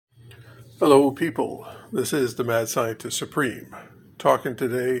Hello, people. This is the Mad Scientist Supreme, talking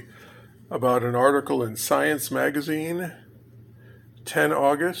today about an article in Science Magazine, 10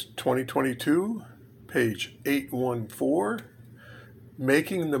 August 2022, page 814,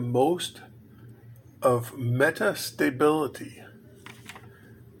 Making the Most of Metastability.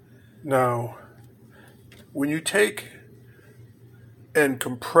 Now, when you take and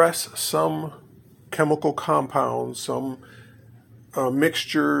compress some chemical compounds, some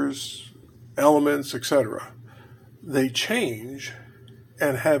mixtures, elements, etc., they change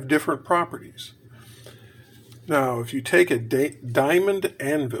and have different properties. Now, if you take a diamond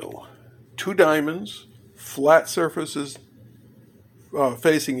anvil, two diamonds, flat surfaces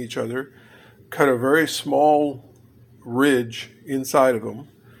facing each other, cut a very small ridge inside of them,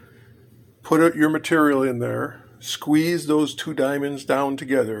 put your material in there, squeeze those two diamonds down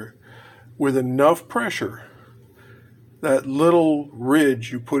together with enough pressure, that little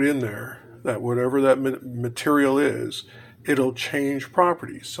ridge you put in there, that whatever that material is, it'll change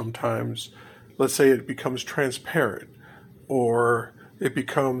properties. Sometimes, let's say it becomes transparent, or it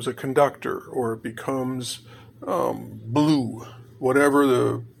becomes a conductor, or it becomes blue, whatever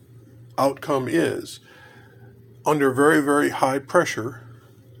the outcome is. Under very, very high pressure,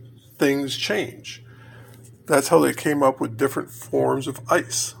 things change. That's how they came up with different forms of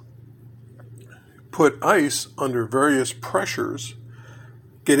ice. Put ice under various pressures,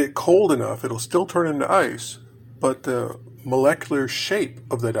 get it cold enough, it'll still turn into ice, but the molecular shape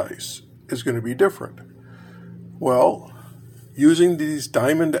of that ice is going to be different. Well, using these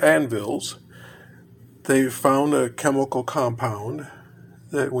diamond anvils, they found a chemical compound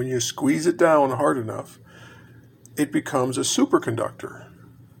that when you squeeze it down hard enough, it becomes a superconductor.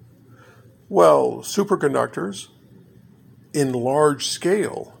 Well, superconductors in large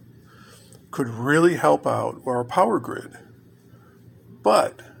scale could really help out our power grid.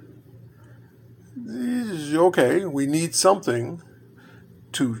 But, okay, we need something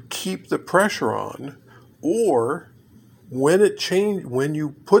to keep the pressure on, or when you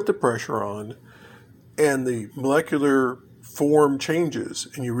put the pressure on and the molecular form changes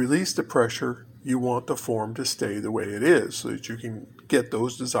and you release the pressure, you want the form to stay the way it is so that you can get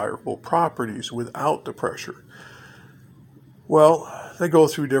those desirable properties without the pressure. Well, they go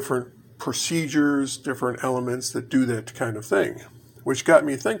through different procedures, different elements that do that kind of thing, which got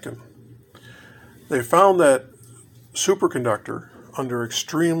me thinking. They found that superconductor, under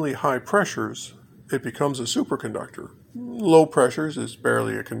extremely high pressures, it becomes a superconductor. Low pressures is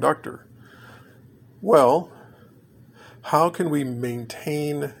barely a conductor. Well, how can we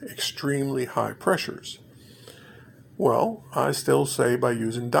maintain extremely high pressures? Well, I still say by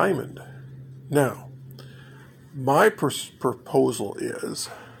using diamond. Now, my proposal is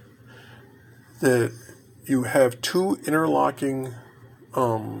that you have two interlocking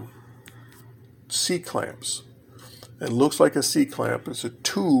C-clamps. It looks like a C-clamp. It's a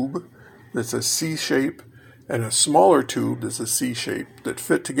tube that's a C-shape and a smaller tube that's a C-shape that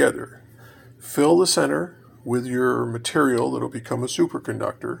fit together. Fill the center with your material that'll become a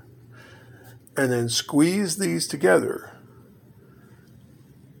superconductor, and then squeeze these together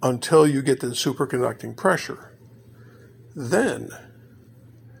until you get the superconducting pressure. Then,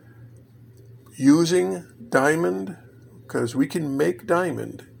 using diamond, because we can make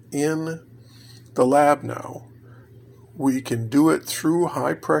diamond in the lab now, we can do it through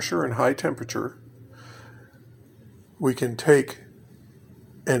high pressure and high temperature. We can take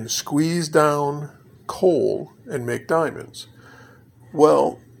and squeeze down coal and make diamonds.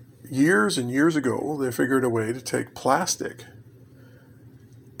 Well, years and years ago, they figured a way to take plastic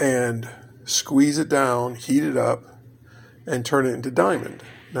and squeeze it down, heat it up, and turn it into diamond.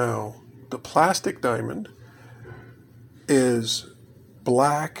 Now, the plastic diamond is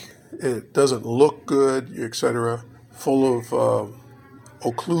black, it doesn't look good, etc., full of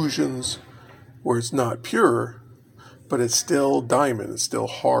occlusions where it's not pure, but it's still diamond, it's still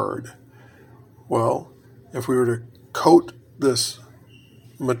hard. Well, if we were to coat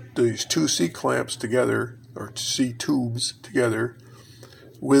these two C-clamps together, or C-tubes together,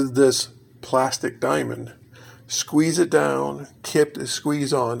 with this plastic diamond, squeeze it down, keep the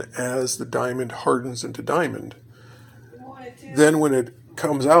squeeze on as the diamond hardens into diamond. Then when it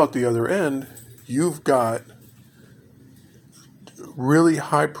comes out the other end, you've got really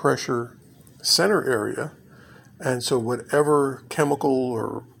high pressure center area, and so whatever chemical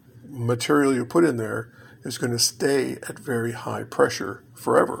or material you put in there is going to stay at very high pressure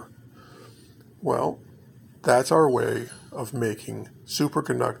forever. Well, that's our way of making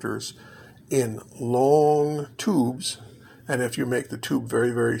superconductors in long tubes, and if you make the tube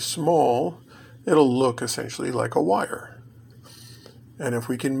very, very small, it'll look essentially like a wire. And if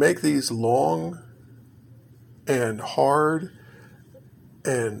we can make these long and hard,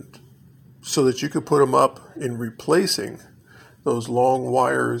 and so that you could put them up in replacing those long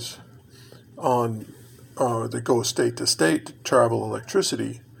wires on that go state to state to travel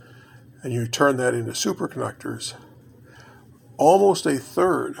electricity, and you turn that into superconductors, almost a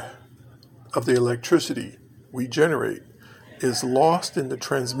third of the electricity we generate is lost in the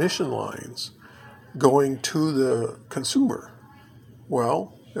transmission lines going to the consumer.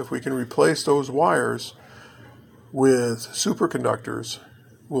 Well, if we can replace those wires with superconductors,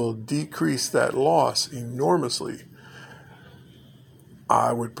 we'll decrease that loss enormously.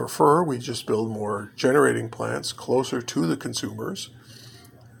 I would prefer we just build more generating plants closer to the consumers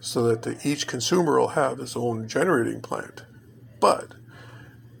so that each consumer will have its own generating plant. But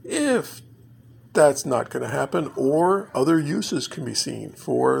if that's not going to happen, or other uses can be seen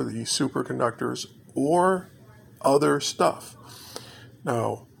for the superconductors or other stuff.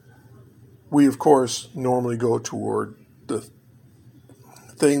 Now, we of course normally go toward the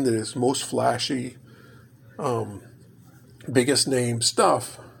thing that is most flashy, biggest name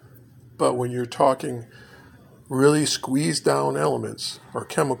stuff, but when you're talking really squeezed down elements or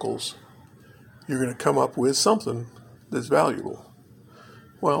chemicals, you're going to come up with something that's valuable.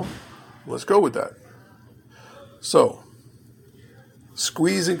 Well, let's go with that. So,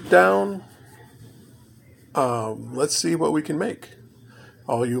 squeezing down, let's see what we can make.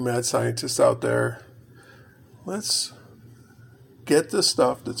 All you mad scientists out there, let's get the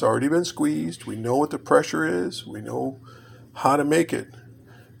stuff that's already been squeezed. We know what the pressure is. We know how to make it.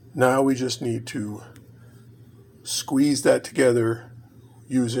 Now we just need to squeeze that together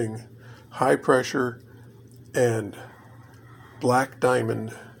using high pressure and black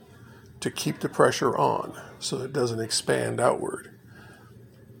diamond to keep the pressure on so it doesn't expand outward.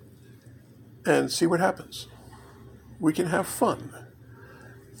 And see what happens. We can have fun.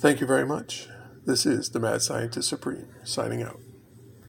 Thank you very much. This is the Mad Scientist Supreme, signing out.